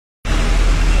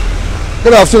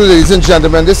Good afternoon, ladies and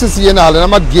gentlemen. This is I.A.N.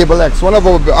 I'm at Gable X, one of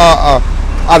our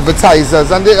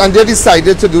advertisers, and they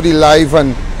decided to do the live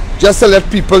and just to let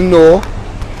people know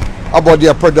about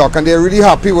their product, and they're really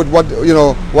happy with what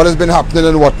has been happening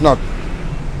and whatnot.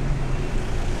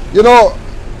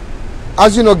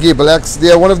 As you know, Gable X, they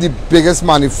are one of the biggest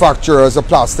manufacturers of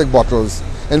plastic bottles.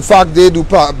 In fact, they do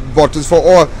bottles for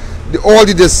all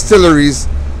the distilleries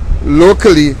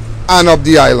locally and up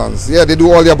the islands. Yeah, they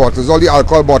do all their bottles, all the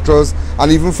alcohol bottles,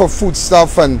 and even for food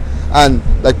stuff and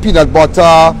like peanut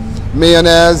butter,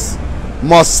 mayonnaise,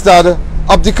 mustard,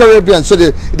 up the Caribbean. So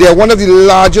they are one of the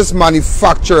largest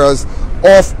manufacturers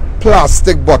of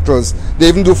plastic bottles. They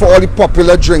even do for all the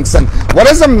popular drinks. And what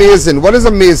is amazing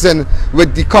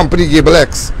with the company Gable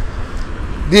X,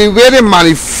 the way they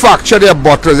manufacture their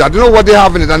bottles, I don't know what they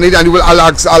have in it, and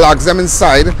I'll ask them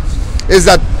inside, is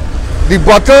that the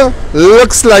bottle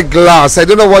looks like glass. I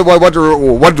don't know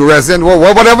what resin,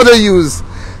 whatever they use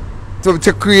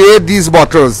to create these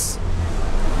bottles.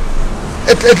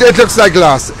 It looks like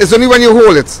glass. It's only when you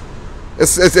hold it.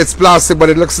 It's plastic, but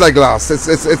it looks like glass.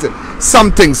 It's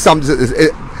something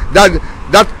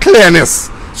that clearness.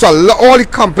 So all the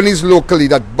companies locally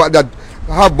that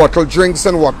have bottle drinks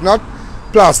and whatnot,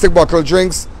 plastic bottle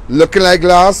drinks looking like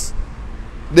glass,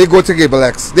 they go to Gable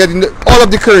X. They're in all of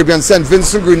the Caribbean, St.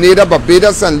 Vincent, Grenada,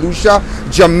 Barbados, St. Lucia,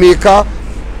 Jamaica.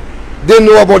 They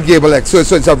know about Gable X. So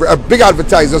it's a big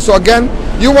advertiser. So again,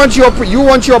 you want your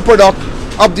product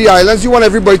up the islands. You want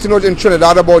everybody to know in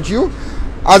Trinidad about you.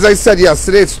 As I said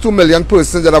yesterday, it's 2 million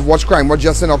persons that have watched Crime Watch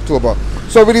just in October.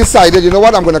 So we decided, you know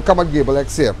what, I'm going to come at Gable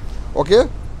X here. Okay?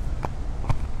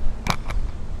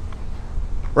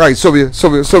 Right, so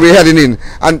we're heading in.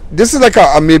 And this is like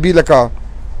maybe like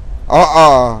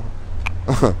I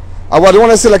don't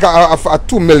want to say like a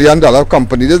 $2 million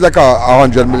company. This is like a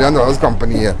 $100 million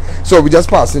company here. So we're just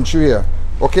passing through here.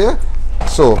 Okay?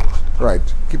 So, right.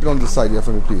 Keep it on the side here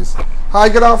for me, please. Hi,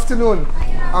 good afternoon.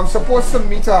 I'm supposed to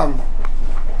meet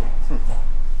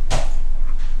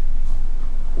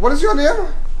what is your name?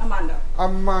 Amanda.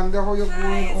 Amanda, how you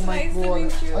doing? Oh my God. I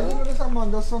didn't know this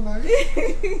Amanda so nice.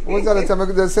 What's that time?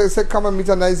 I say come and meet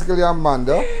a nice girl,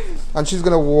 Amanda, and she's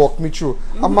gonna walk me through.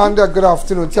 Amanda, good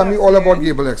afternoon. Tell me all about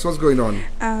Gable X. What's going on?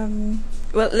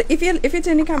 Well, if you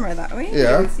turn the camera that way,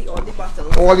 yeah, you will see all the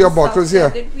bottles. All your bottles here.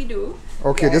 That we do.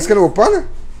 Okay, yes. This can open?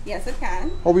 Yes, it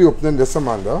can. How are we opening this,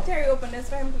 Amanda? Terry, open this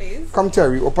for him, please. Come,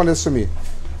 Terry, open this for me.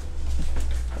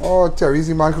 Oh, Terry's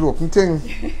the man who open thing.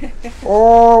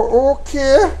 Oh,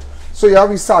 okay. So yeah,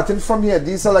 we starting from here.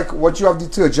 These are like what you have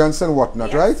detergents and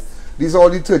whatnot, yes, right? These are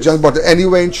all detergents, but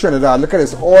anywhere in Trinidad. Look at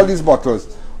this. All these bottles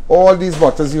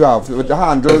you have with the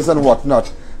handles and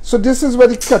whatnot. So this is where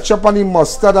the ketchup and the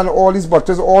mustard and all these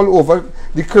bottles all over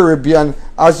the Caribbean,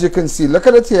 as you can see. Look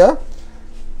at it here.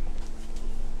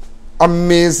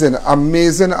 Amazing,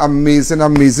 amazing, amazing,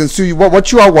 amazing. So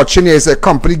what you are watching here is a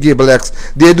company, Gable X.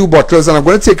 They do bottles, and I'm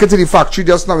going to take it to the factory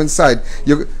just now inside.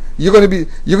 You're going to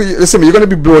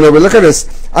be blown away. Look at this.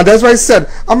 And that's why I said,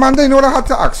 Amanda, you know what I had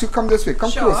to ask you? Come this way.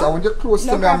 Come close. I want you close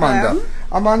to me, Amanda.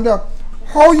 Amanda,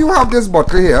 how you have this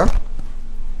bottle here?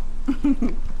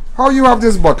 How you have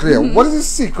this bottle here? What is the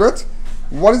secret?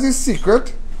 What is the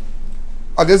secret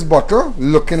of this bottle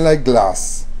looking like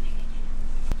glass?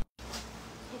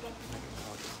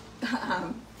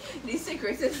 The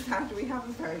secret is that we have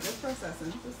a very good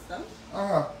processing system.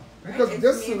 Because right?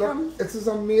 This look, it is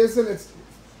amazing.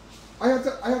 I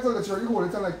have to literally hold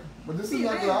it and like, but this is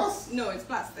not glass. No, it's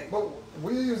plastic. But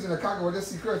what are you using? I can't give away the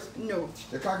secret. No.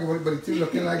 You can't give away, but it's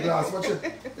looking like glass. Watch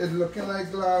it. It's looking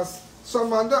like glass. So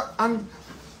Amanda, and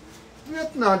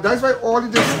Vietnam, that's why all the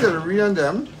distillery and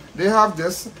them, they have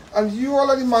this, and you all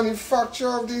are the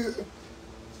manufacturer of the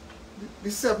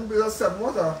 7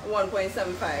 what?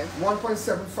 1.75.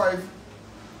 1.75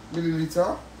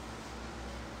 milliliter.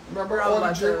 Remember rum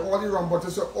all the rum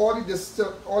bottles, so all the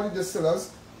distillers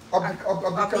of the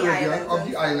Caribbean, of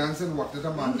the islands and whatnot,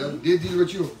 Amanda, they deal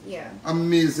with you. Yeah.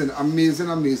 Amazing, amazing,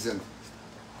 amazing.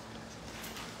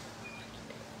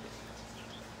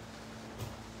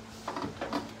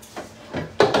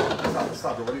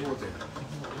 Start over the whole thing.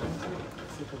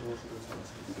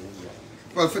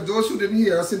 Well, for those who didn't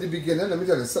hear us in the beginning, let me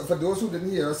tell you. For those who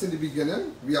didn't hear us in the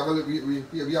beginning, we have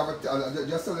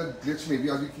just a little glitch maybe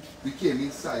as we came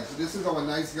inside. So this is our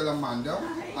nice girl Amanda,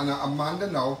 and Amanda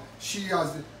now she's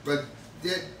attached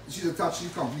to the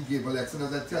company Gable X, and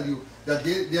as I tell you that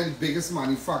they are the biggest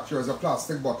manufacturers of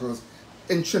plastic bottles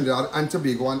in Trinidad and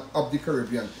Tobago and up the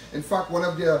Caribbean. In fact, one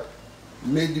of their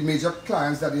major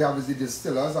clients that they have is the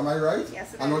distillers. Am I right?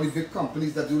 Yes, and all the big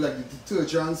companies that do like the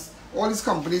detergents. All these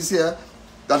companies here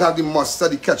that have the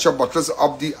mustard, the ketchup bottles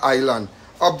up the island.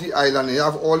 up the island. You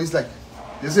have all these like,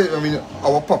 this is, I mean,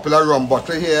 our popular rum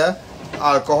bottle here,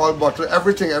 alcohol bottle,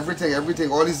 everything.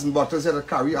 All these bottles here that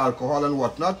carry alcohol and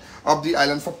whatnot up the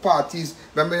island for parties.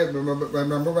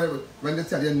 Remember when they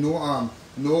tell you no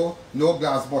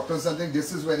glass bottles and things,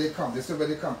 this is where they come.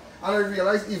 And I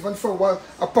realized even for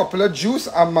a popular juice,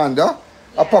 Amanda,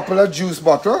 a popular juice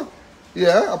bottle.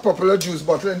 Yeah, a popular juice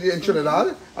bottle in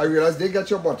Trinidad. I realized they get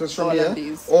your bottles from here.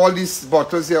 All these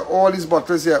bottles here, all these.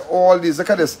 Look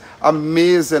at this.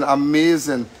 Amazing.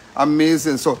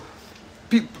 So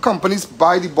companies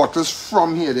buy the bottles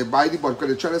from here. They buy the bottle because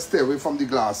they're trying to stay away from the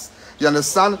glass. You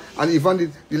understand? And even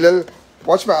the little,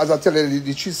 watch my, as I tell you,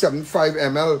 the 375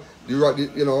 ml,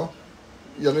 you know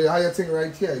the higher thing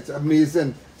right here. It's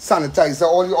amazing. Sanitizer,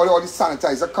 all the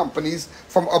sanitizer companies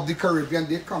from up the Caribbean,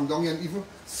 they come down here, and even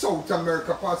South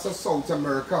America, parts of South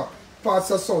America,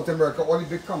 all the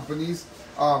big companies.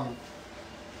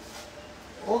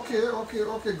 Okay,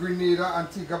 Grenada,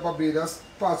 Antigua, Barbados,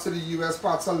 parts of the US,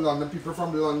 parts of London, people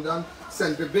from London,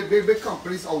 send big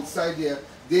companies outside there.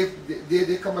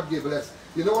 They come at Gable X.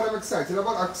 You know what I'm excited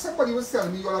about? Somebody was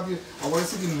telling me, I want to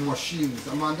see the machines.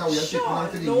 Amanda, we are taking on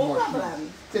to the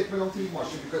machine. Take me on to the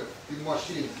machine because the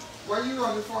machine. Where are you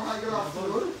running for? Hi, good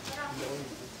afternoon.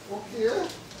 Okay.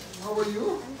 How are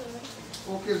you?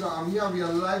 Okay, so I'm here. We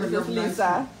are live. We have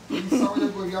Lisa. Lisa, where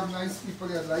you going? We have nice people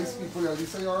here.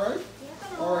 Lisa, you alright?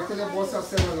 Alright, tell your boss I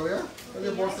said hello, yeah? Tell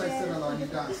your boss I said hello and you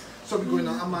dance. So we're going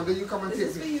on. Amanda, you come and take me.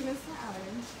 This is for you, Mr.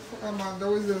 Alleyne. Amanda,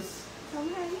 who is this?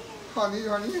 Honey. Thank you,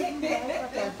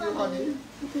 honey.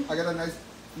 I got a nice.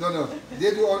 No.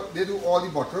 They do all the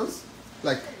bottles.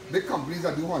 Like big companies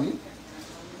that do honey,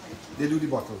 they do the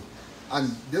bottle.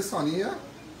 And this honey here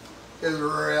is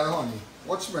real honey.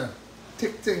 Watch me.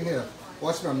 Thick thing here.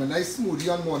 Watch me. I'm a nice smoothie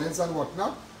on mornings and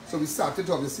whatnot. So we started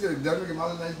to obviously then we give a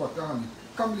nice bottle of honey.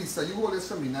 Come Lisa, you hold this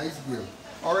for me, nice girl.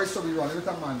 Alright, so we run it with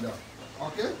Amanda.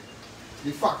 Okay?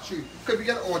 The factory. Okay, we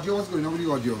get audio. What's going on with the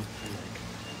audio?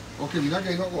 Okay, we're not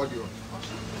getting no audio.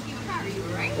 You carry you,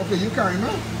 right? Okay, you carry me?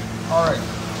 Alright.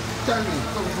 Tell me,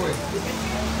 so we're going.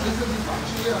 This is the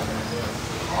factory here.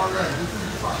 Alright, this is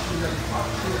the factory here.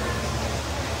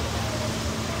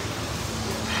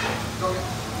 So,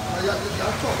 you have to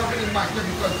talk up in the mic here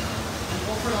because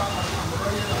you open a camera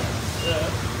here.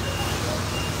 Yeah.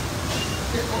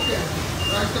 Okay.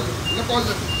 Right, so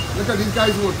look at these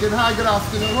guys working. Hi, good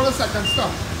afternoon. Hold a second, stop.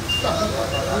 You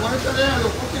want to tell them hello?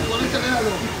 Okay, you want to tell them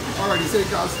hello? Alright, you say you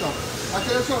can't stop. I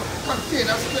tell you so,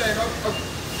 containers playing up,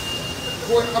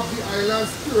 going up the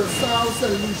islands, Curacao,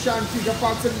 St. Lucia, Antigua,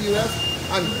 parts of the US,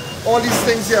 and all these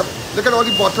things here. Look at all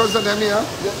the bottles of them here.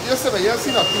 Yes, sir, you haven't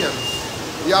seen nothing yet.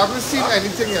 You haven't seen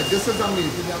anything yet. This is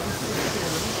amazing. You haven't seen anything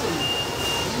yet.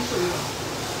 Let me show you.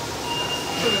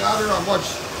 Trinidad rum, watch.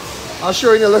 I'll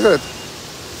show you, look at it.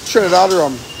 Trinidad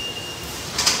rum.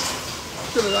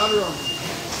 Trinidad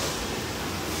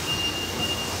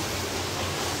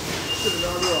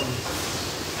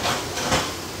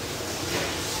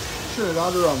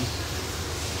rum.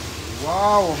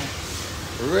 Wow.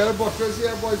 Real bottles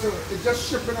here, boys. It's just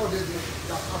shipping out.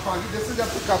 Apparently, this is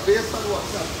just a base and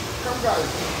what's that. Come, guys.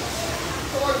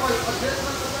 Come on, boys.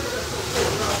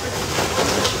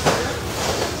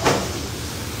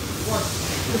 What?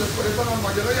 You put it on a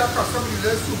mug. You know, you have custom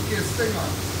little suitcase thing on.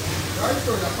 Right?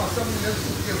 So, you have custom little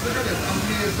suitcase. Look at this.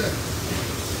 Amazing.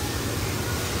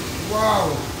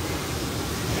 Wow.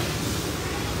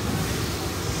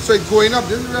 So it's going up.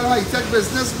 This is real high-tech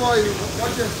business, boy.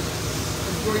 Watch it.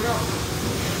 It's going up.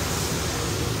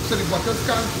 So the bottles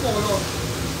can't fall off.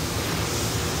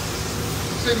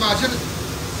 So imagine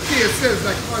cases,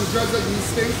 like hundreds of these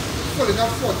things, pulling up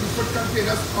 40-foot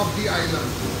containers off the island.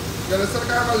 You understand?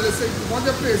 I have a list. One of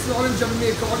the places, all in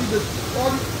Jamaica, all the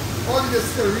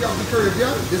distillery of the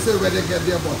Caribbean, this is where they get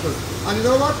their bottles. And you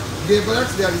know what? Gable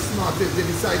X, they are the smartest. They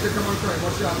decide to come and try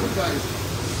what you advertise.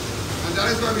 And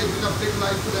that is why we're doing a big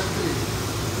live for them today.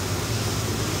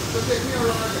 So take me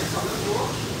around again. Come, let's go.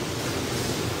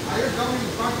 I hear down in the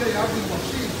back there you have the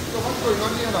machine. So what's going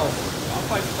on here now? I'll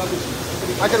find the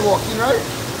machine. I can walk in, right?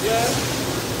 Yeah. Yes,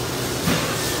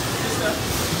 sir.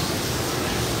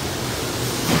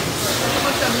 Come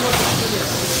on, tell me what's happening here.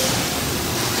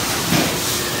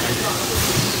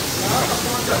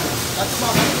 Come on, tell me. That's my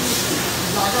machine.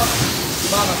 Lager.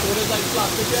 Lager. So it is like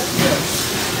plastic here? Yeah.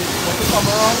 What's the come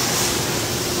around?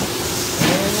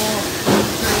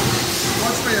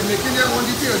 Watch me, you're making your own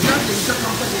details. You should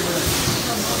come to Gable X.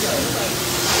 Look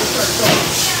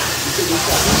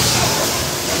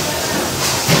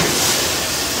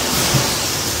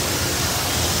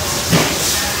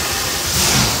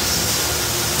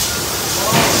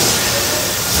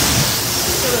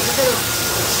at this.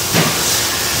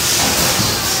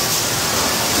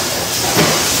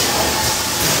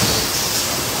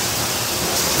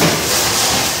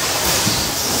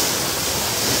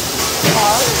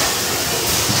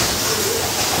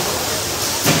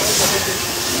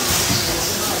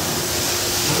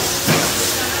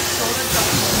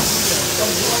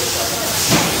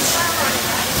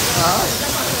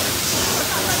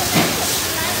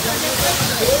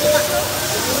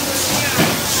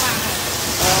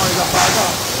 a bag.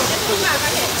 Just one bag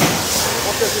ahead.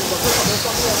 Okay, so you're coming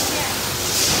from here. Yeah.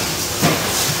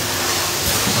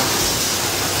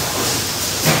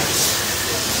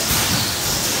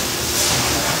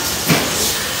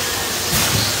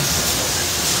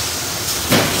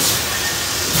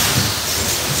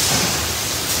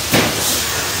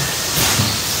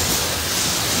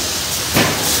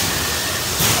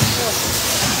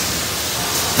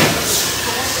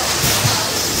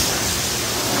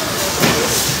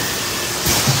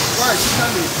 Right, you can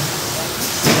leave.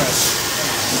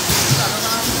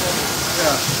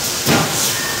 Yeah.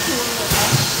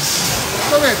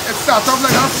 So wait, it starts off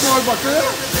like a small bottle, yeah?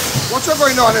 What's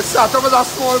going on? It starts off as a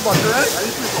small bottle, right?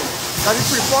 That is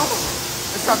preform.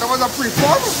 It starts off as a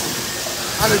preform.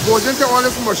 And it goes into all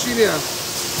this machine here.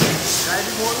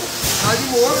 Guiding mold.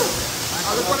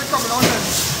 And look what it coming out then.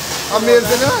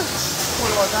 Amazing, yeah? Full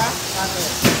water and air.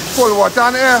 Full water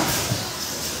and air.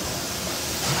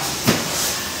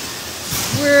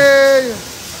 Way.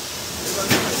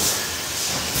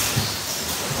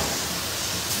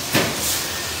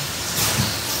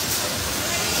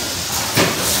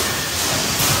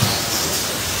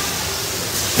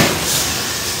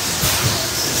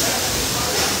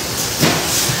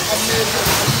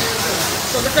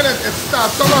 So look at it, it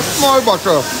starts on a small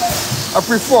bottle, a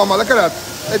preformer, look at that.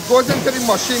 It goes into the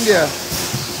machine there.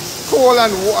 Cold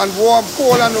and warm,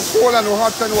 cold and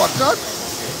hot and whatnot,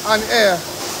 and air.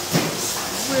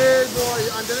 Way boy,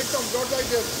 and then it comes out like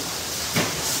this.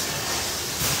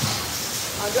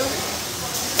 And then it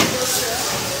goes there.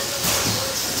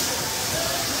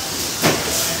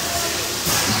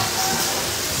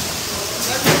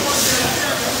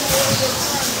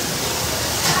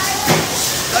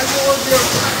 That's the old beer.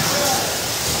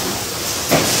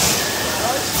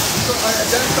 Right? So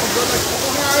then it comes out like,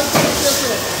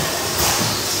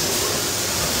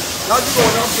 that's the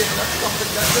one up here. That's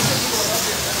something that this is the one up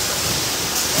here.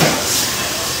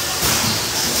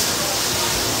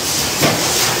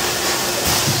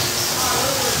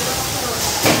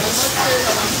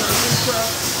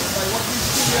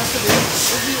 Yesterday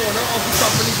is the owner of the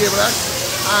company Gable X,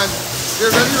 and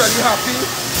they're really happy.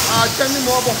 Tell me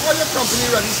more about how your company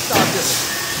really started.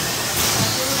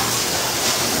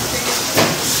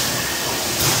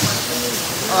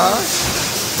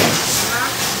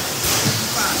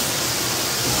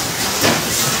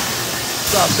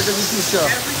 Plastic is the future.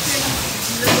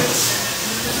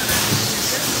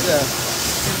 Yeah.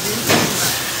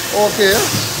 Okay.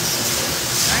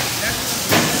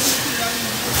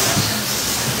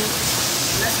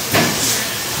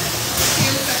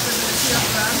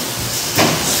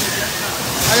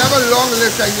 I have a long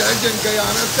list. I lived in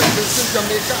Guyana, St.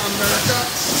 Jamaica, America,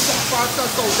 some parts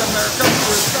of South America,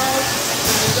 Brazil,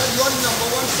 Trinidad. You're the number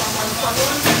one farm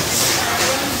manufacturer,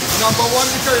 number one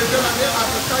in Caribbean, and they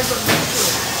advertise on this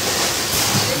show.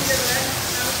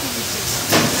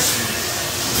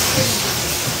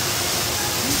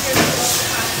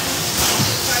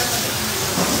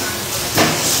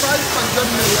 500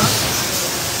 million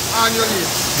annually.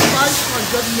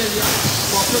 500 million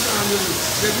profit annually.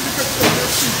 They really could put their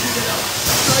CG in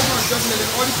 500 million.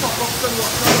 All the pop-ups and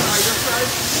whatnot on either side,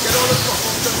 get all the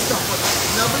pop-ups and stuff.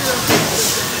 Never even think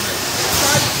this gentlemen.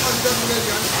 500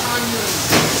 million annually.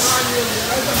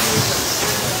 That's amazing.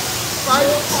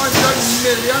 500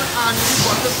 million annually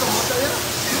profit from what are you?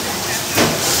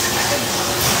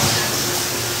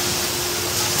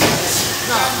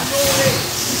 Nah. No way.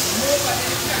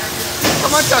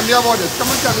 Come and tell me about this. Come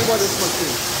and tell me about this machine.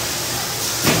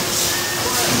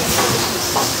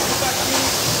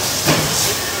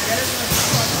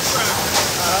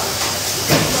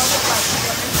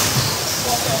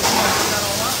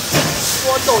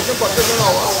 $4,000 bucks an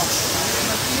hour.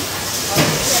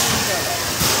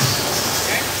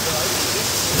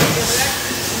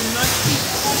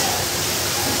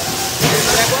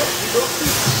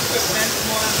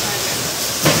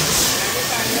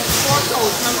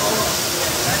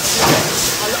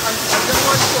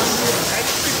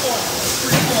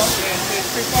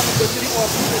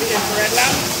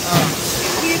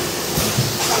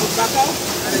 Back out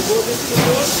and it goes into the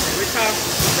bowl which have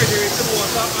refrigerated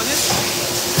water on it.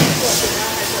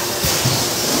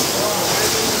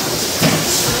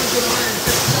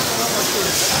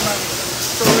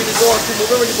 So when you go out to move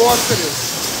it, when you go out to this.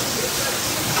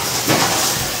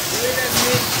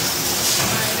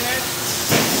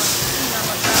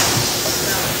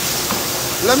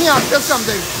 Let me ask you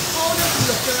something. How does it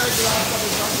look like glass but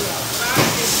it's not glass?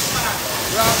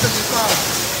 Glass is glass.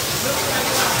 Looks like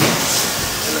glass.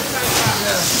 It looks like glass.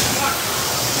 Yeah.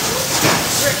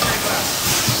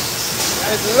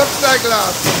 It looks like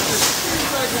glass. It feels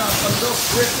like glass, but it looks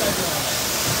like glass.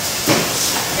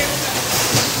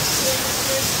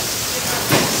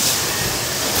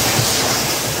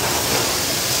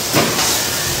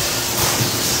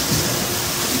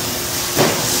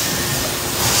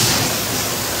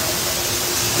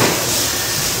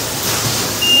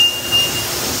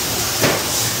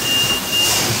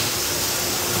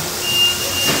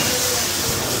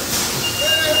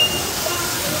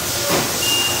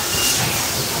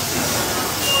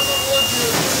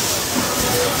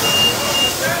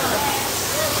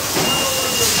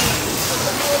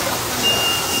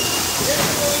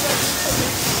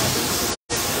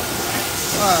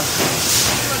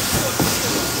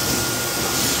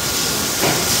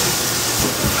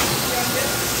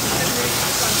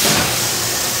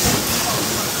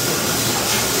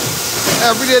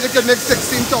 Every day they can make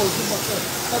 16,000 bottles.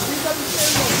 But these are the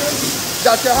same bottles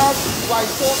that you have white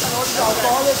soap and all the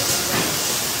alcoholic.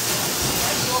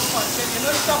 You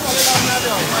know the stuff all along now,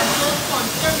 though. White soap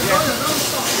content, you know the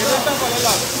stuff. You know the stuff all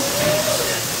along.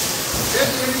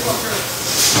 There's really bottles.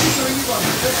 These are really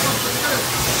bottles. This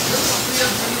company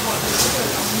has really bottles.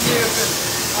 Amazing.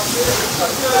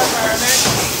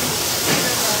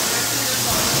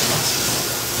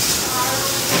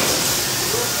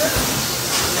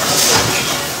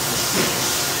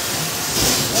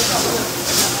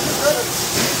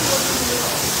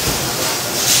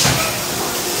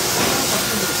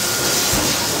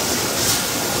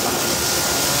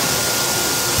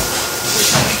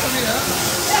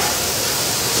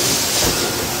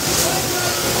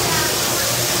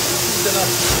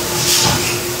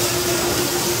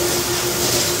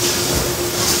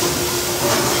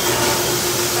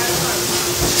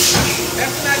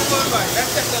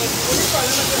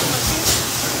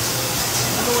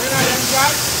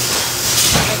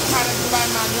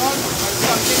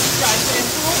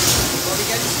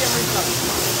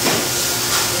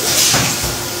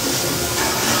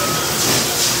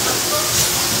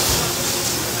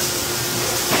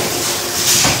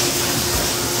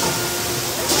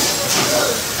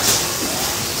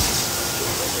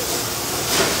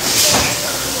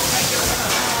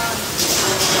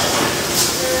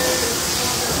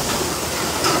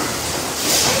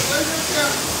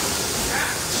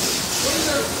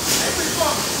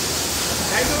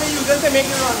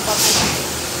 Amazing.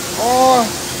 Oh.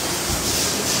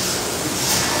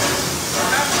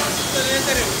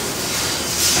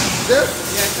 This?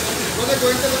 Yes. When they go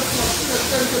into the machine, let's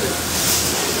turn to this.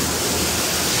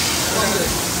 One day.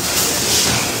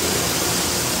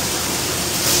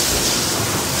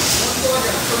 Let's go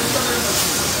again. So we come in the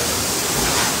machine.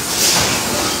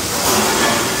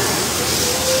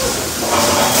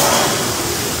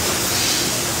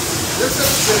 This is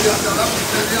 $1 billion.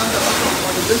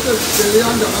 This is $1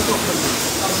 billion company.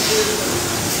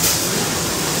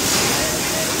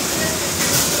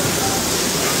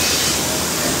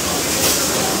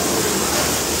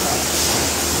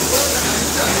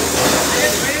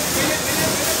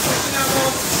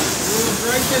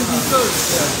 And diesel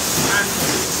and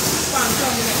found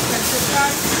some inexpensive car.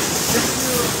 This is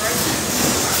your right.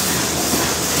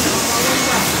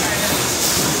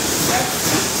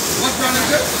 What brand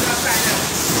is it? Supplier.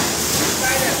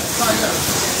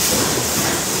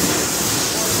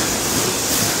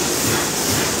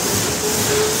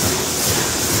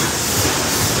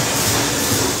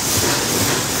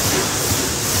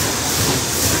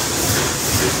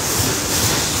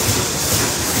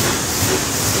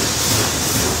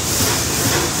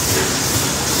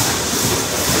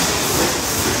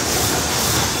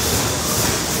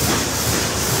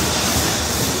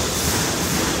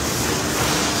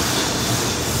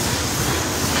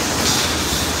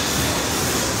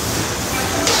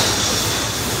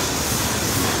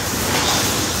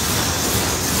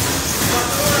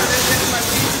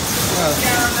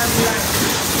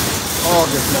 Oh,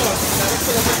 okay.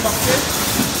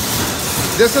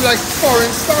 This is like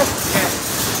foreign stuff. Yes.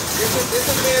 This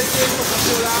is made in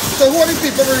Coca-Cola. So who are the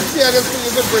people who repair this thing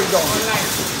you can bring down? Online.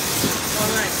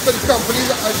 So the companies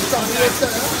are the companies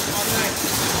that Online.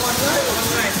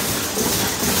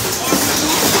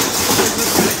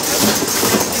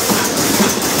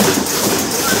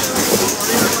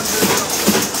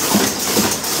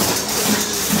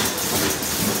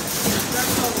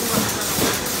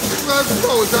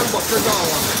 $12,000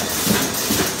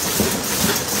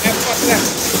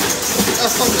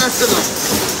 effortless enough.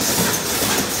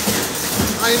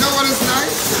 And you know what is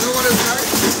nice? I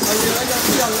realize I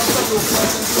see a lot of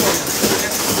locals in Florida.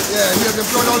 Yeah, he has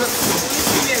employed all the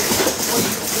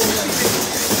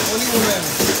only women.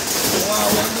 Wow,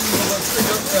 unbelievable.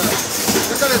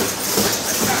 Look at it.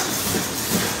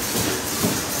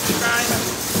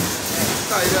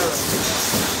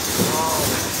 Wow.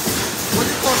 What do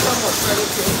you cost that much? I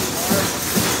don't care.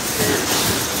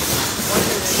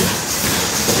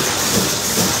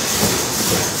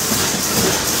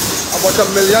 About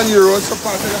 €1 million for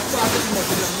part of the project, $1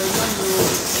 million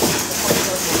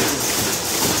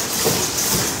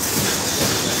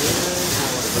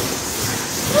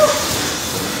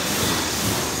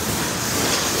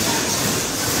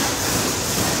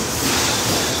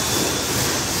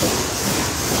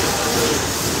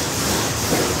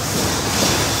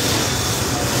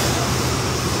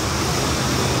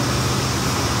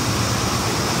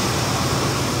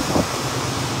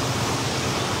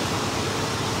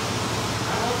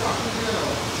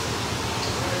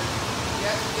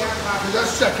They're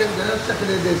just checking.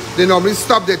 They normally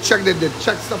stop, they check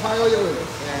stuff. How are you doing?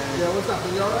 Yeah, what's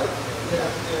happening? You alright?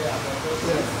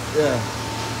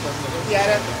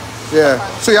 Yeah.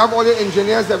 So you have all your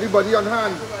engineers, everybody on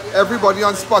hand, everybody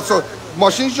on spot. So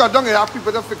machine shut down, you have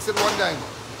people to fix it one time.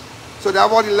 So they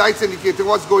have all the lights indicating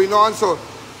what's going on. So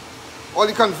all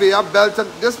the conveyor belt, and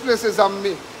this place is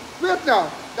amazing. Wait now,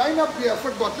 that not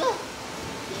barefoot butler.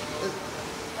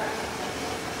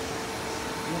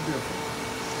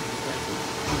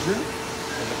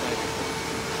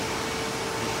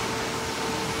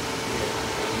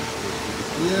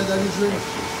 Yeah, that is drink.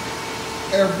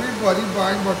 Everybody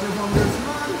buying butter from this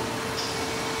man.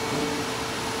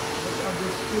 Look at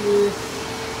this place.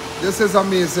 This is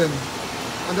amazing.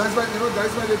 And that's why, you know, that's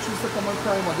why they choose to come on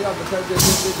time. They advertise,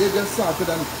 they just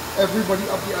started, and everybody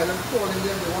up the island calling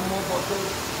them. They want more bottles.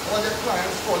 All their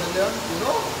clients calling them, you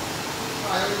know.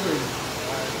 I agree.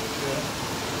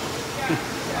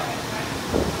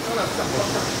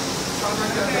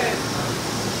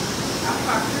 A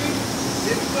factory,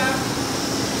 this plant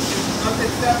is not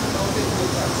itself without its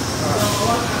workers. So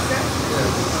our asset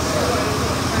is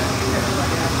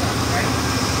everybody asset, right?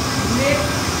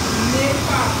 Main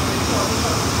part of the process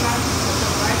of the plant is to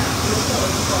provide a good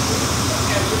quality process for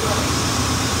everybody.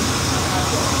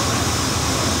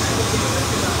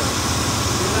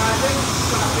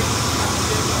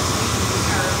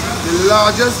 The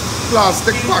largest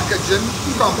plastic packaging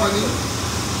company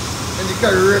in the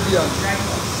Caribbean.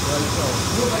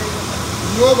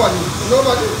 Nobody. In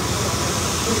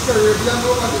the Caribbean,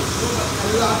 nobody.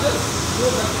 The largest?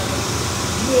 Nobody.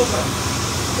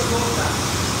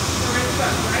 For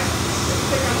instance, right? Let's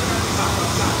take a look at the back of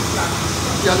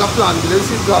plastic. Yeah, the plan. Let's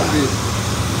see plan B.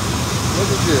 What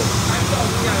is it?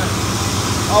 9,000 gallons.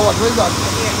 Oh, what is that?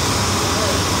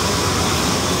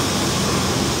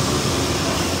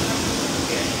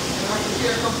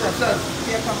 Air compressors.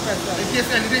 In case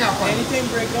anything happens. Anything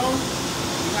break down,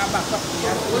 you have backup.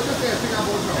 What is the thing about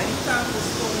now? Anytime the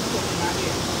stone is cooking out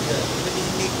here, but they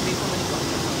make so many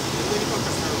compressors.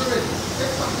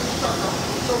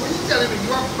 So when you telling me you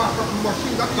have backup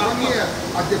machines that you here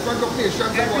at different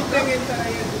locations and Everything inside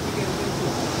here is together.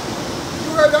 You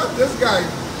heard that? This guy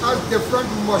has different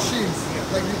machines.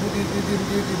 Like the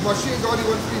machines only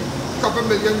want to be a couple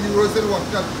million euros and what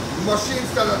that. Machines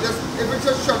that are just, if it's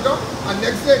just shut down, and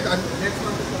next day, and next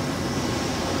month it's done.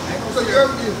 So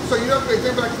you're not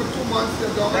waiting back for 2 months to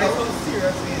go. That's so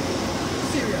serious, man.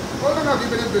 Serious. How long have you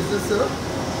been in business, sir?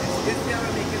 This year I'm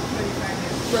making 25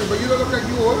 years. Right, but you don't look like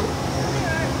you old.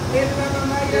 Yeah, age and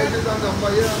number, yeah. Age and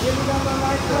number, yeah. Age and number,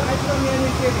 I come here and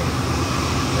we take it.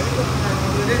 Let me go to my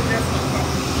mother, then that's my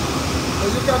problem.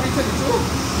 Oh, you can't be 22?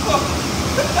 Oh.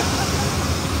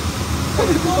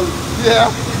 Yeah.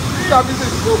 You can't be 22.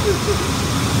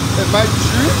 Am I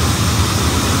true?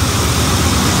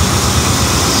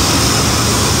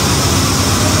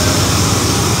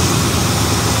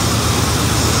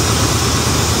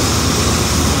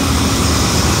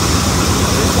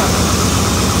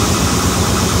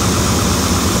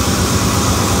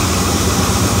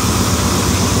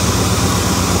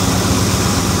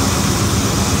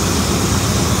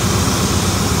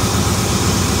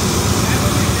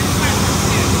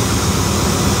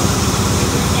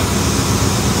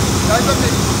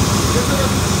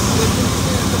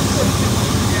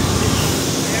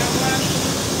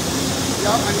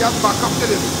 You have back up to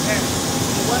this. Yeah.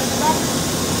 One stop.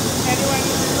 Anyone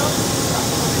you know?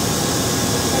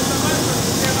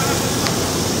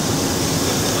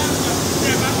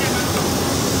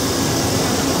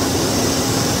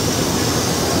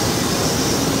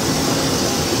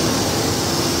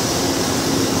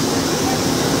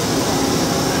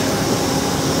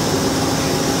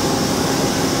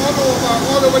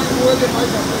 All over the world, they might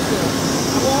have this.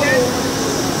 All over.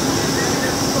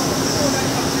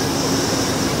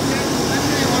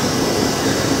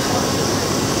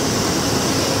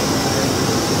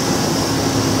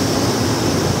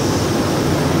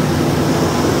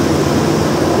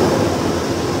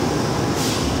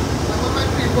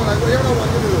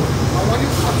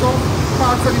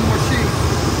 Parts of the machine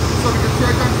so we can try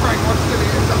and find what's still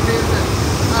is amazing.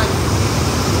 And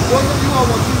those of you who are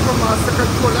watching from Master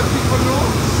Control, let people know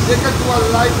they can do a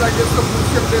live like this to boost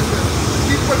your business.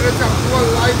 People that can do a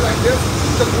live like this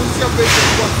to boost your business.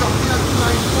 What's something at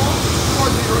 294 or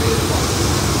 081.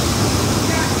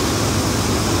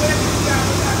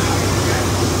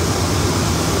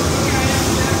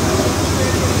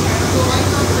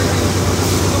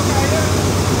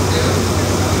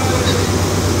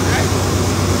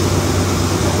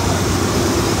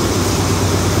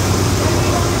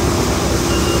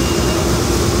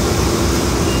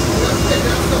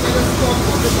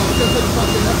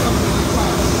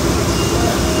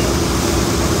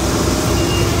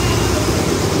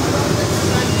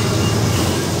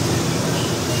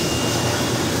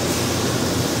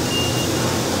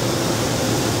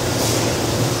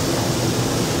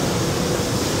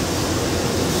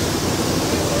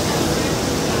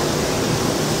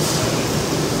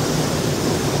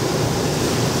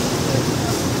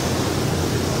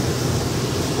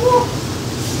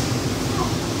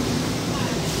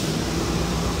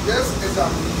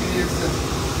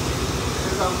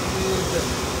 amazing.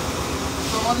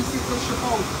 So all these people ship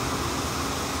out.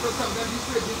 So sometimes these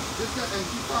fridges, this get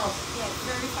empty fast. Yes,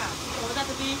 very fast. So that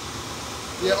would be...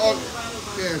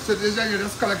 Yeah, so this is you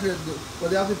just collect it, but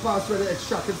they have to pass where they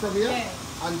extract it from here. Yes.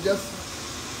 And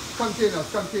just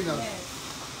containers. Yes.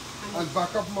 And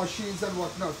backup machines and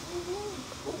whatnot.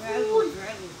 Well,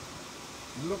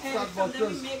 Look at bottles.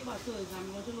 bottles. We make bottles.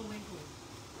 I'm going to know too.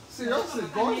 Seriously,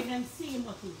 I make them seal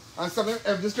bottles. And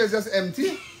sometimes this place is just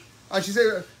empty. And she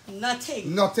said,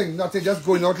 Nothing, just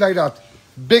going out like that.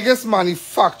 Biggest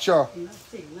manufacturer,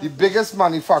 the biggest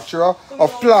manufacturer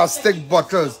of plastic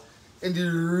bottles in the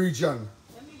region.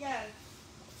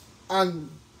 And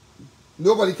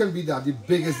nobody can beat that. The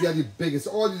biggest, they are the biggest.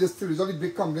 All the distilleries, all the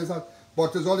big companies have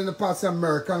bottles, all in the past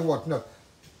America and whatnot.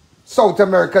 South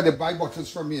America, they buy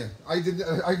bottles from here.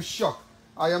 I'm shocked.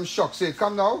 I am shocked. So you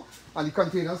come now, and the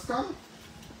containers come.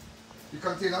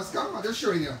 I'm just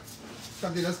showing you.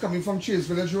 Containers coming from Chase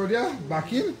Village Road here,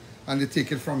 back in, and they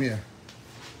take it from here.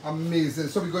 Amazing.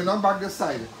 So we're going on back this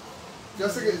side.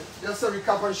 Just to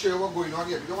recap and show you what's going on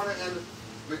here. We don't want to end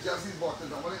with just these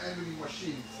bottles. I want to end with the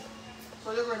machines.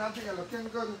 So you're going on, you're looking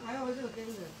good. I always looking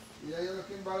good. Yeah, you're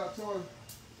looking bad at all.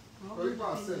 Very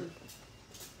passing.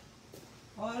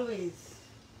 Always.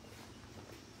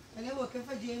 When you're working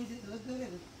for James, it looks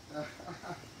good.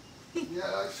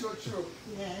 Yeah, that's so true.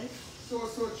 Yes. So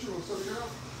true. So we're going to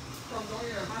come down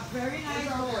here. A very nice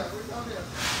We're one. down here.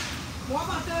 More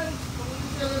bottles.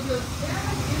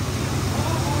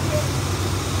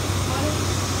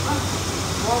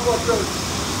 More bottles.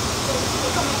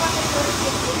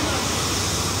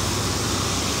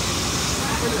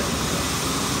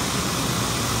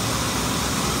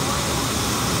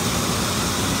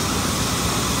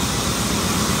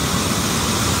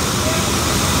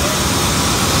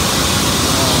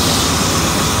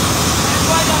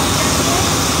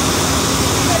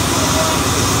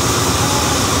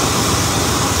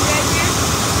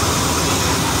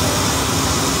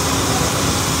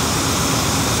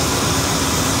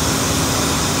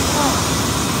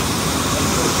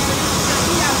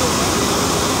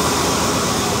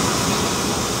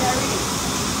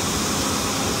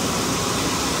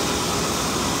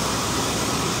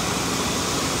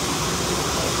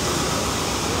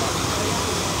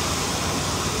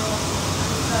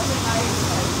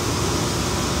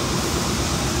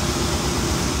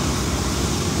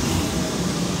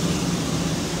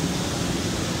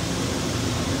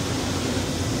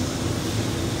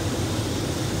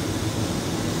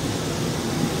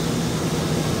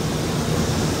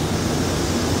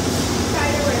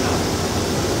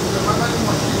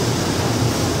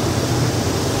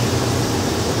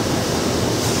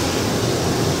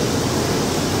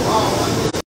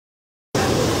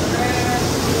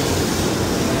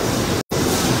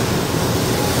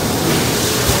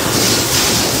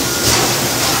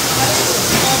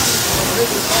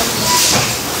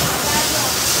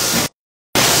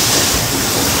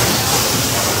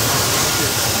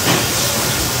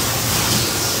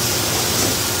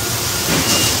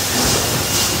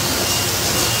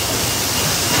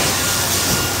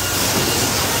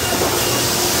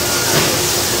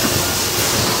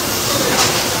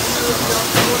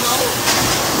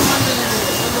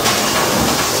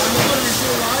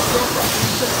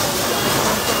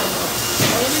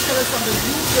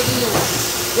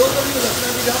 Those of you that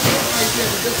maybe have no idea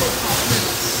that this was happening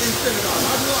in Trinidad,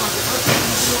 have no idea,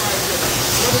 absolutely no idea.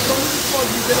 But it's only because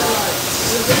we did alive.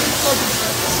 It's only because we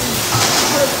did alive.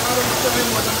 Because Adam showing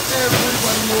what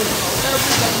everybody knows now.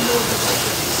 Everybody knows about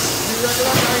it. The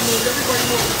regular guy knows, everybody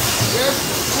knows it. Yes,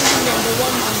 who's the number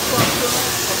one manufacturer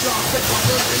of plastic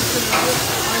bottles in Trinidad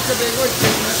and Tobago is the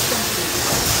next company.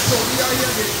 So we are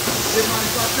here, they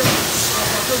manufacture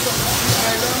bottles of the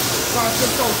island, parts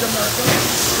of South America.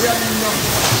 We are the number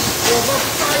one. Over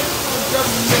 500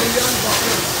 million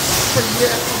bottles per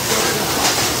year of the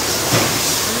past.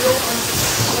 And you know,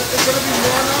 it's going to be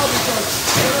more now because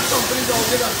there are companies out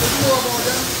there that don't know about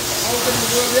them, out in the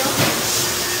world here.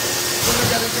 Going to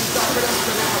get in contact with them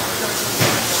so they advertise on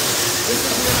them. This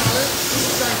is me and Alleyne.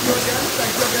 Thank you again for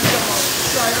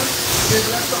trying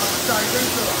Gable X advertising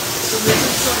to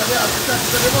making sure that they advertise.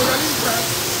 So they've already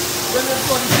impressed when they've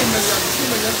got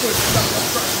 2 million persons that have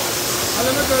tried one. And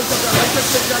then the girls said, I like to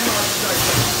take them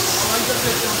advertising. I like to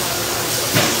take them advertising.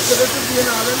 So this is me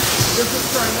and Alleyne. This is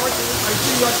Primark. I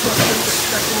see you at questions.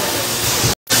 Thank you again.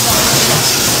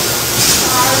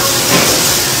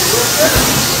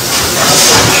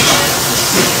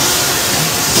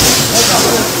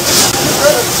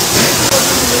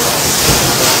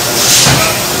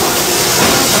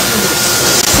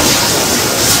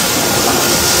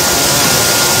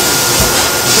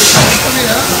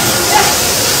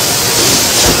 Yeah.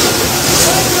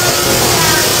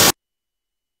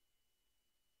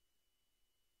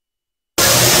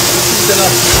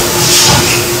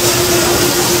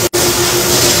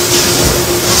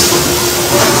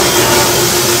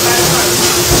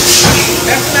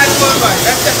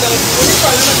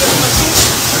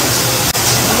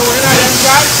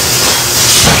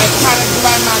 it's hard to do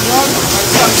by manual, and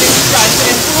something trying to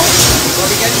improve, but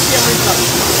we get the same result.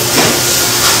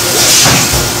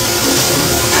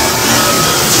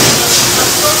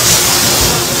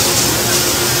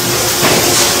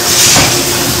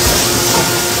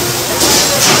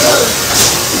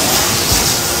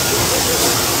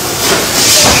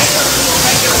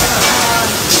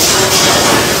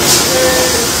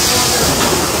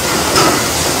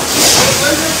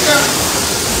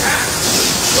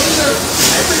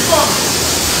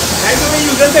 That's what we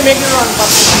use it to make it run.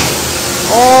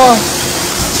 Oh.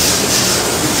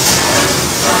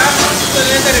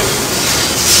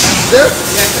 This?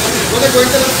 Yes. What are they going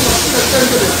to do?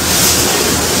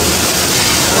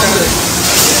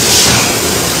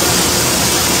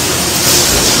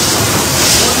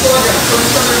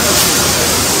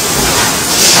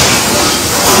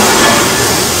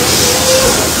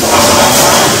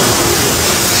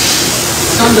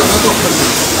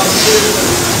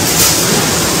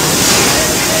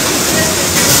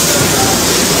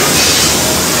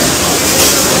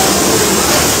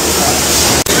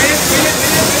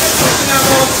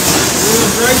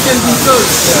 Rice and diesel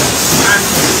and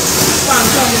pan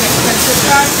some in expensive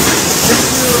time. This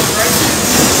is rice and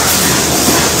diesel.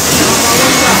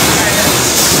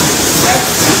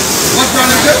 What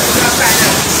brand is it?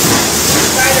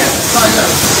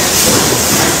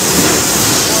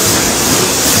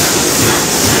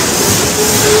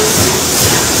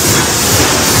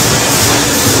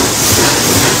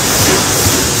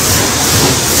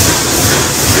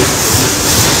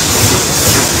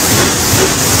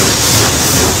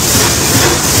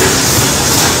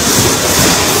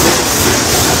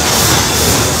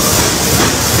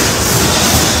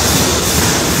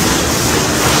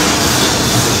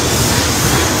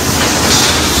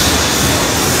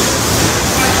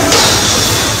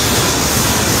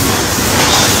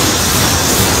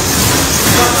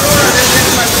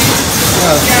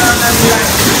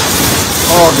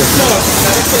 Oh, okay.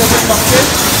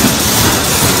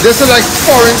 This is like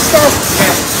foreign stuff.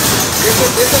 This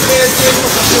is made for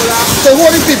Coca-Cola. So who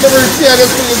are the people who repair this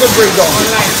for you to bring down?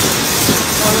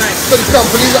 Online. So the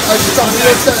companies are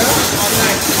selling?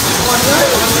 Online.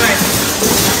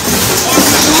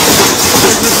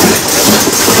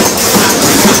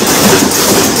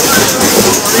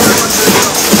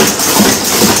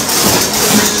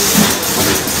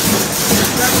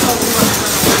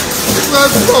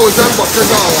 $12,000 bucks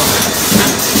an hour.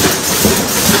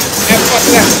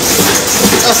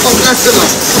 Effortless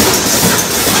enough.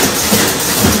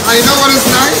 I know what is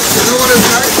nice. You know what is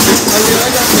nice? I mean, I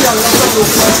can see a lot of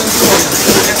local employees.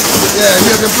 Yeah, he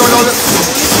has employed all the...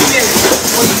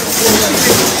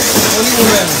 Only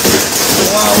women.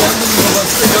 Wow, what do you know?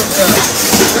 Straight up there.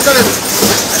 Look at it.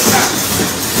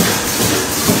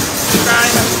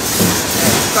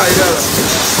 Tiger.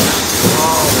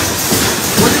 Wow.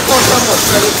 What do you call that much?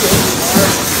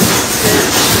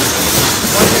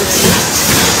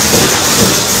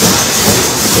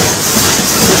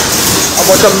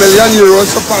 About €1 million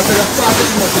for part of the profit,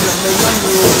 much of €1 million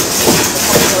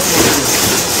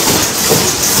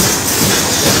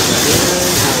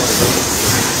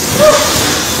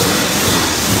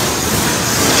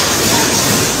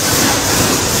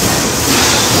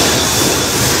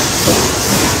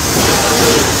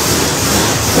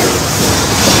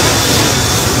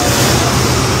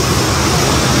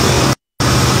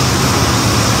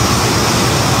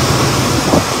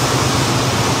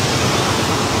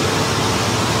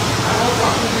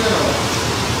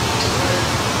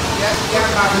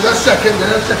Just checking,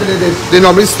 they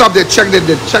normally stop, they check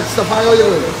stuff. How are you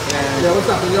doing? Yeah, what's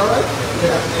happening? You alright?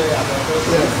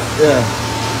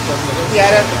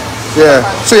 Yeah.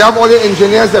 So you have all the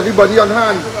engineers, everybody on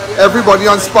hand, everybody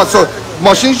on spot. So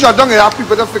machines shut down, you have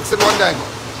people to fix it one time.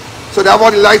 So they have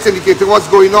all the lights indicating what's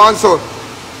going on. So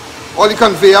all the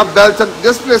conveyor belt, and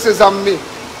this place is amazing.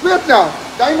 Wait now,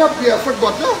 dine up here for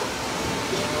butter.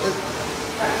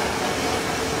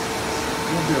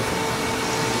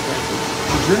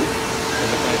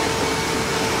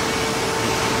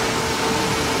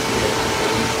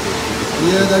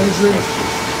 Yeah, that is it.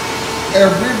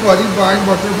 Everybody buying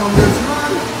butter from this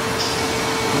man.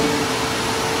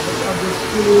 Look at this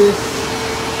place.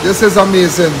 This is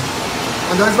amazing.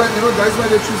 And that's why, that's why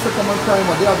they choose to come on time.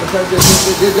 They advertise,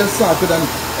 they just started, and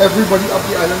everybody up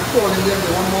the island calling them,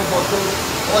 they want more butter.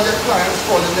 All their clients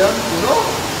calling them,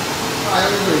 I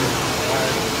am doing.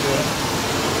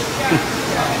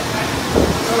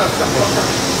 A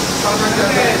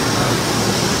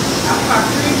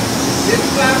factory, this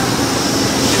plant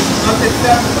is not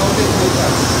itself without its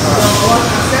workers. So our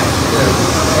asset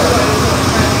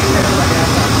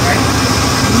right?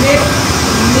 Make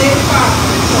parts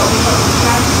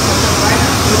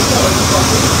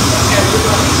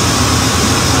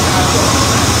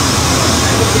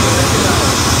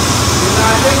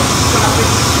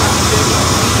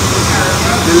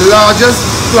The largest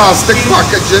plastic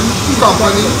packaging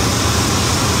company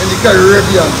in the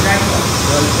Caribbean.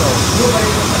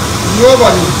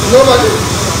 Nobody.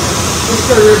 In the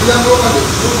Caribbean, nobody.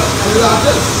 The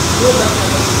largest.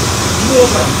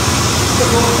 Nobody.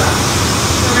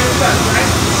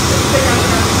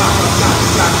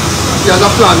 He has a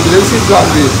plan. Let me see plan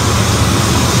B.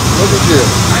 What is here?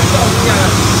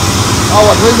 Oh,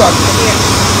 what is that?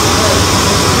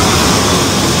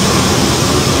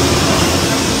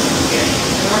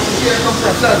 Air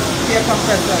compressors.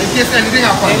 In case anything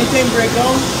happens. Anything break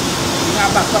down, you have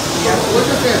backup. What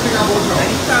is the thing about now?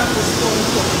 Anytime the stone is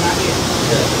talking about it,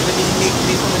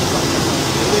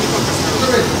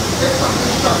 they come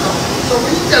in So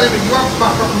when you telling me you have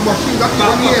backup machines that you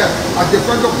have here at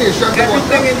different locations,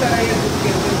 everything in that area is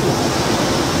built into.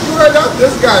 You heard that?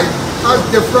 This guy has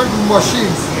different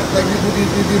machines. Like the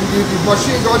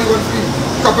machines only want to be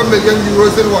a couple million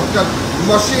euros and whatnot.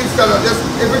 Machines that are just,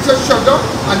 if it's just shut down,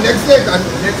 and next day, and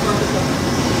next month it's done.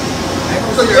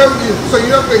 So you're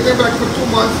not waiting back for 2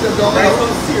 months to go. That's so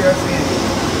serious, man.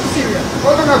 Serious.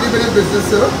 How long have you been in business,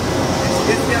 sir?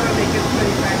 This year I make it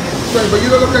 25 years. Sorry, but you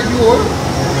don't look like you old.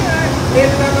 Yeah,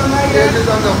 age and number, yeah. Age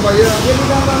and number, yeah. Age and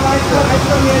number, I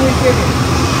come here and we get it.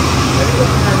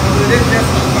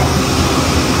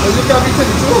 Well, you can't be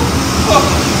telling the truth.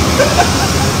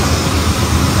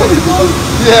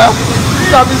 Yeah. You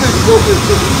can't be telling the truth.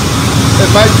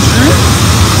 Am I true?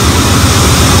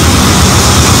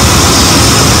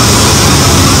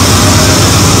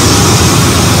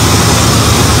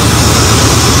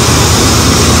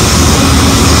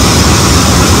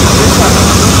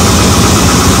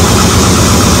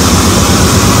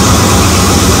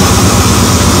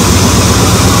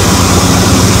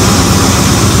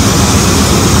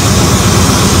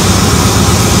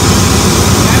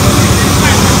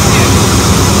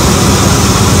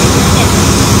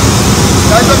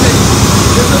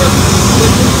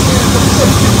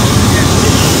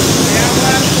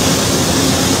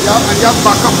 And you have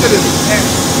backup to this. Yeah.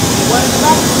 What's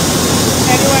that?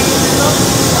 Anyone in the know?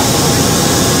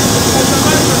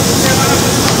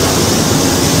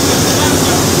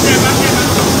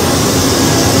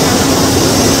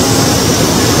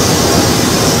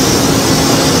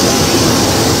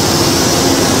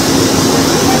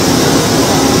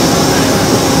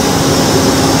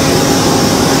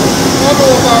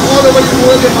 All over the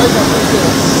world, they might have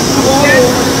all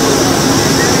over.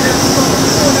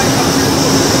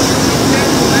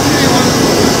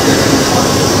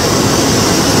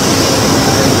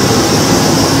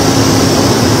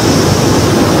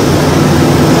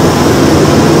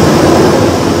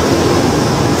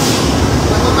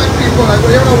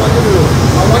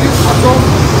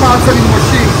 Parts of the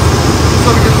machine so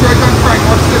we can try and find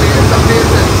what's in it. It's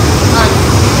amazing. And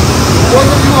those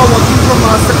of you who are watching from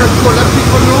Master Control, let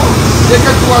people know they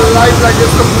can do a live like this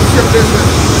to boost your business.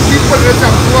 People that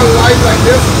have do a live like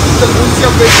this to boost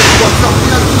your business. What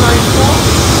something at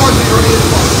 94 or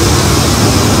 081.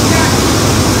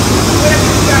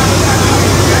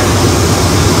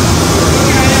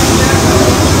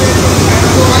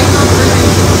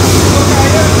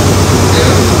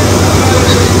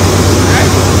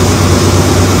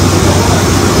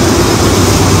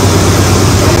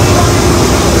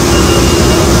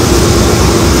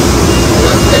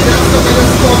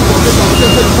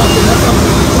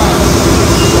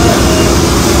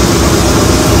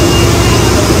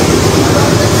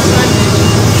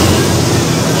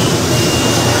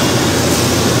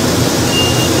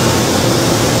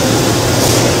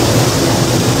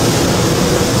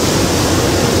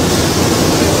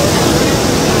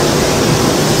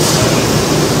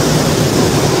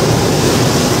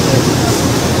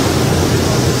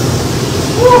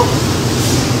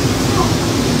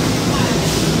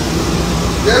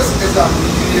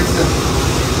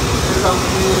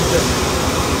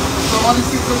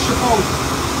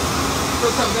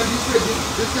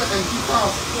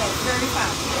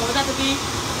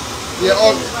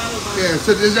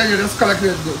 So this is you just collect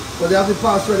it, but they have to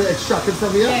pass where they extract it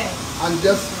from here, and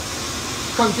just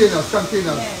containers,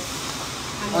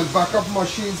 and backup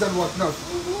machines and whatnot.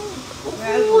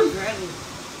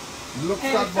 Look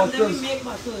at bottles. We make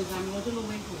bottles and we want to know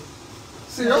when to.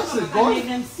 Seriously, God? And make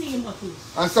them seal bottles.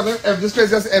 And sometimes this place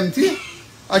is just empty,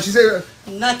 and she said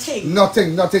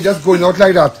nothing, just going out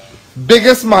like that.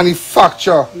 Biggest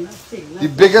manufacturer, the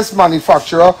biggest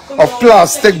manufacturer of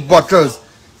plastic bottles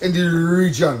in the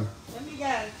region.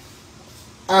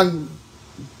 And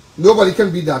nobody can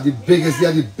beat that. The biggest, they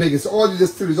are the biggest. All the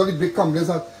distilleries, all the big companies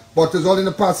have bottles, all in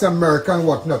the parts of America and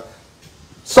whatnot.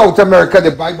 South America, they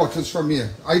buy bottles from here.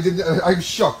 I'm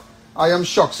shocked. I am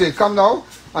shocked. So you come now,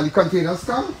 and the containers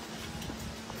come,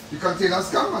 The containers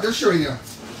come, I'm just showing you.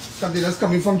 Containers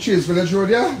coming from Chase Village Road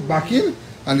here, back in,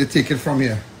 and they take it from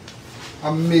here.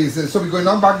 Amazing. So we're going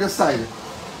on back this side.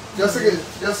 Just to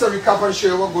recap and show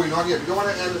you what's going on here. We don't want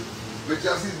to end with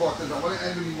just these bottles. I want to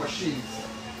end with these machines.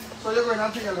 So you're going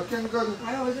on, you're looking good.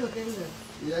 I always looking good.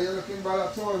 Yeah, you're looking bad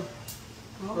at all.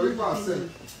 Very passing.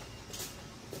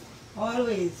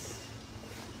 Always.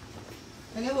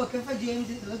 When you're working for James,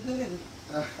 it looks good.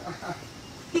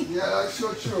 Yeah, that's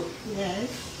so true. Yes.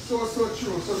 So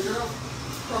true. So we're going to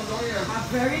come down here. A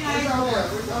very nice We're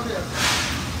one. down here.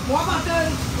 More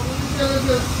buttons.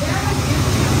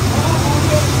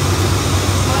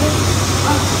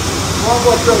 More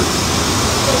bottles.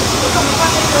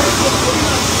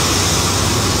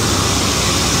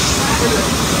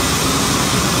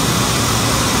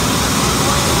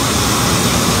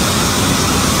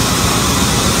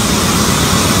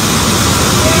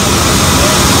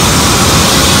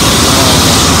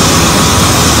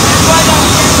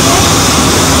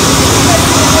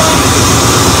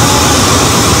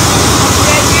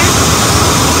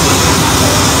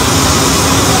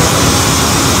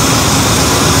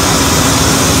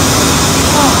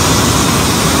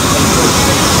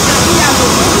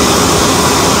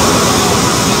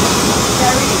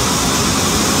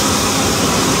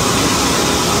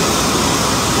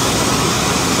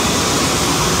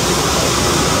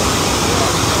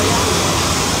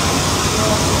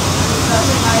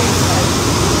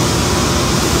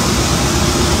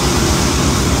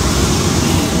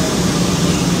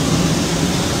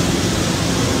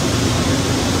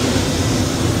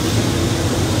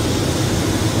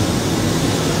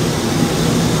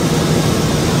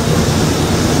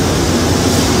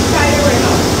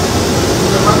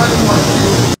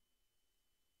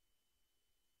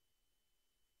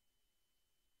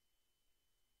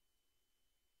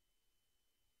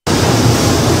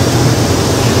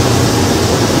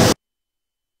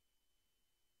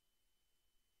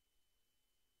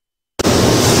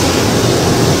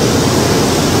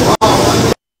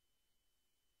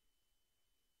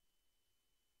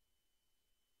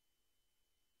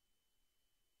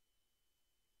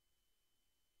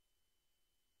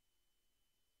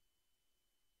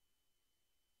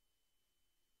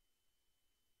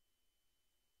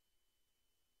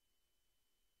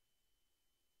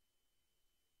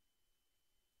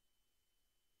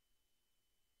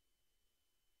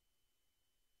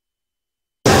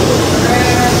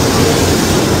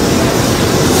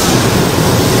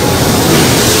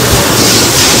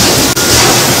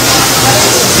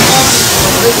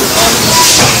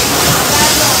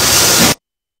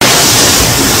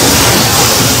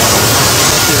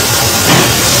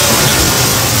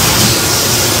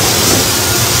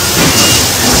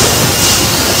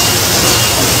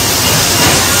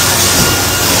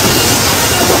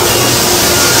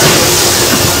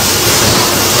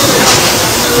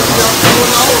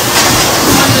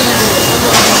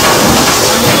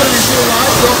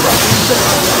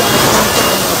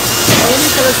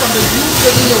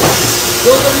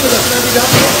 Those of you that maybe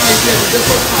have no idea, just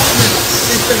what's happening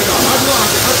in Trinidad, have no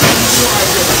idea, absolutely no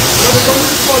idea. But the government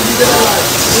is called Gable X.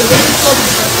 The government is called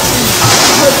because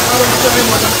out of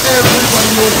Chaguanas and everybody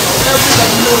knows now.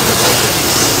 Everybody knows about it.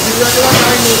 The regular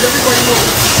guy knows, everybody knows.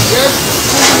 Yes,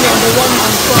 who's the number one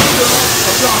manufacturer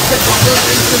of plastic bottles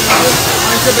in Trinidad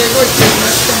and Tobago is the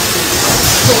next company.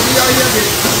 So we are here,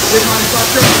 they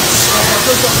manufacture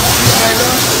bottles from the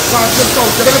island, parts of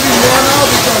South. There are going to be more now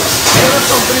because there are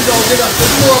companies out there that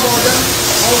don't know about them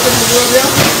out in the world here.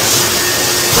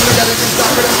 So we're going to get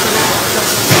started and sell it.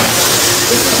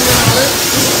 This is me and Alleyne.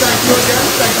 Thank you again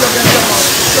to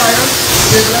I.A.N,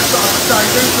 Gable X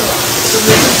advertising to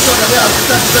making sure that they are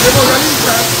protected. So they've already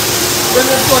said when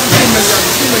they've got 2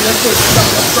 million purchases that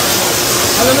they're trying out.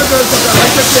 And then the girls said, I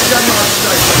like to take their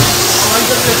advertising. I like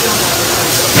to take their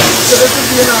advertising. So this is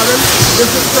me and Alleyne.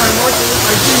 This is Trinidad.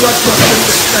 I see what's going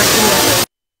on. Thank you.